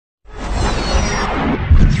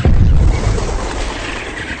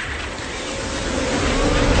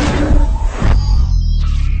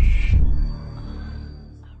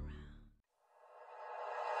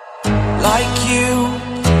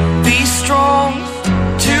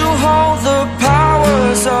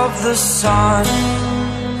the sun.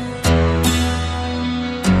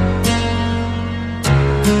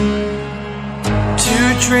 To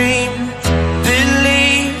dream,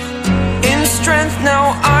 believe in strength. Now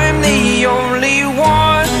I'm the only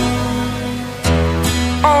one,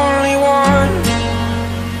 only one.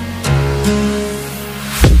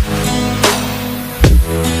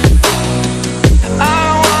 I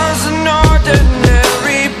was an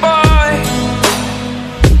ordinary boy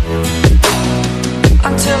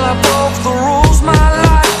until I broke the rules. My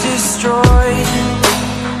life destroyed,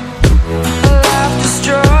 life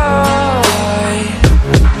destroyed.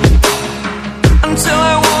 Until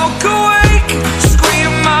I woke awake,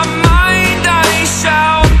 scream my mind, I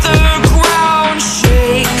shout, the ground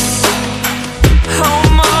shakes. How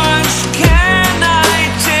much can I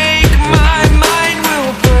take? My mind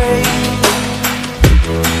will break.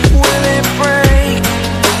 Will it break?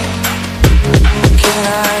 Can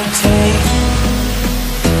I take?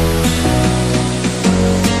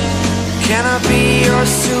 Can I be your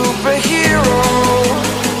superhero?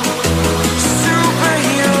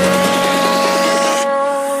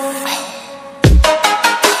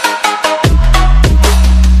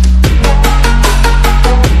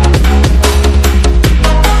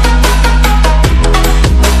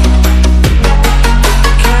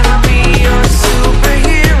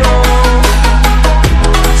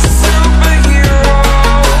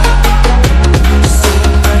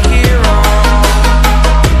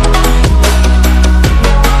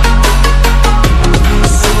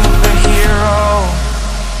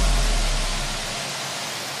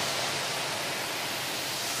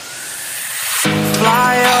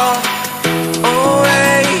 Fly up,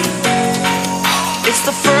 away. It's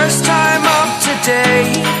the first time of today.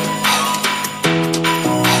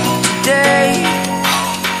 Today.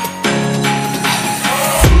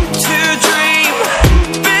 To dream,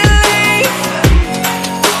 believe.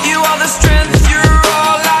 You are the strength, you're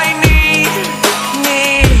all I need.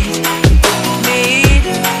 Need.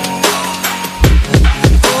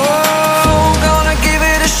 Oh, gonna give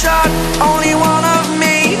it a shot. Only one of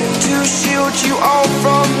me to shield you all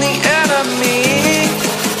from the enemy.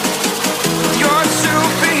 You're a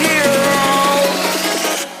superhero.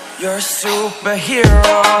 You're a superhero.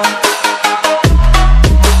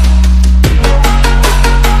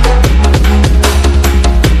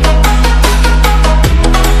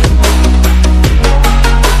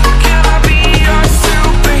 Can I be your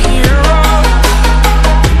superhero?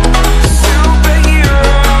 Superhero.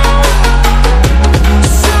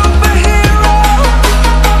 Superhero.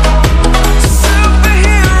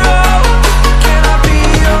 Superhero. Can I be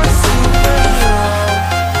your superhero?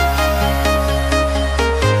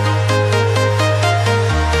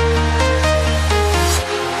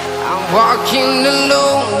 I'm walking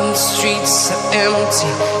alone, the streets are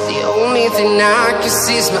empty. The only thing I can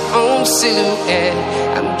see is my own silhouette.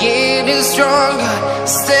 I'm getting stronger,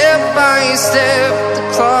 step by step. The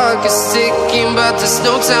clock is ticking, but there's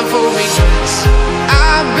no time for regrets.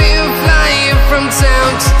 I've been flying from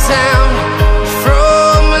town to town,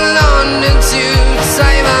 from London to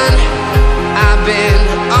Taiwan. I've been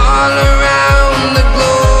all around the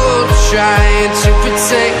globe, trying to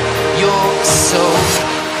protect your soul.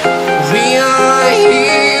 We are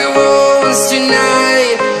heroes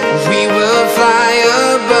tonight. We will fly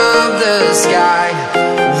above the sky.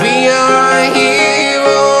 We are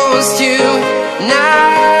heroes tonight.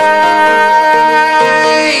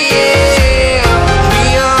 Yeah. We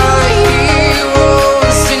are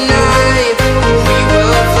heroes tonight. We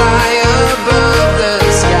will fly above the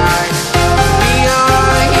sky. We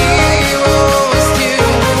are heroes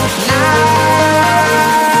tonight.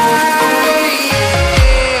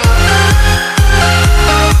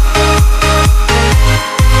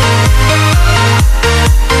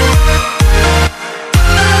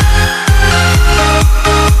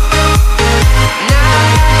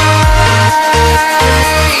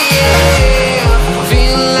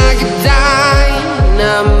 Feel like a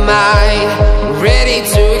dynamite, ready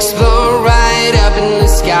to explode right up in the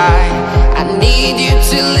sky. I need you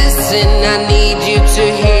to listen, I need you to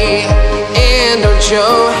hear, and don't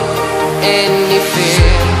show any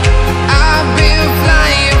fear. I've been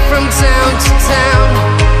flying from town to town,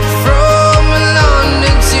 from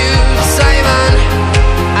London to Taiwan.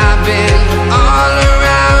 I've been all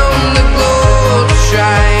around the globe,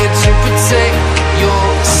 trying to protect your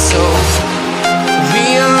soul. We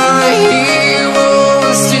are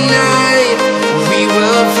heroes tonight. We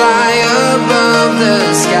will fly above the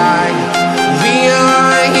sky. We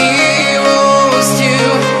are heroes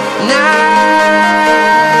tonight.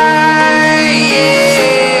 Yeah.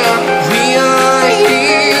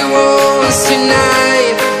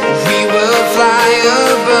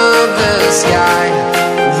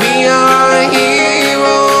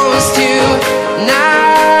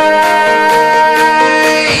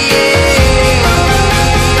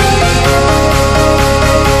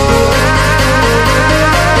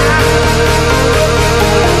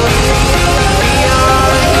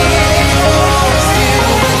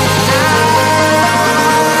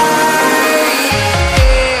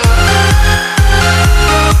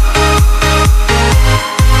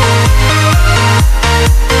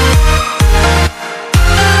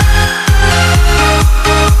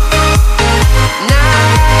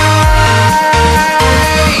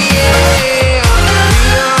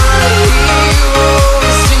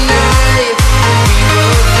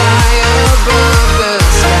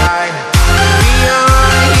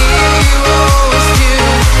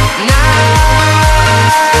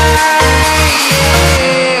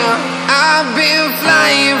 been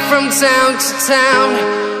flying from town to town,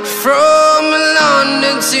 from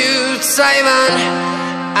London to Taiwan.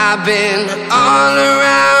 I've been all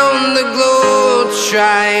around the globe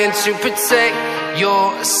trying to protect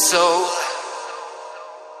your soul.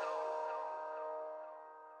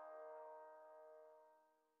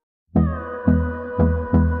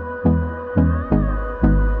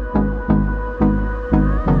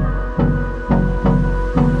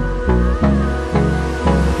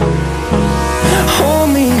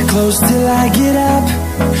 Close till I get up.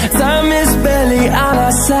 Time is barely on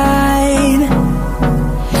our side.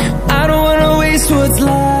 I don't wanna waste what's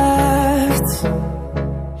left.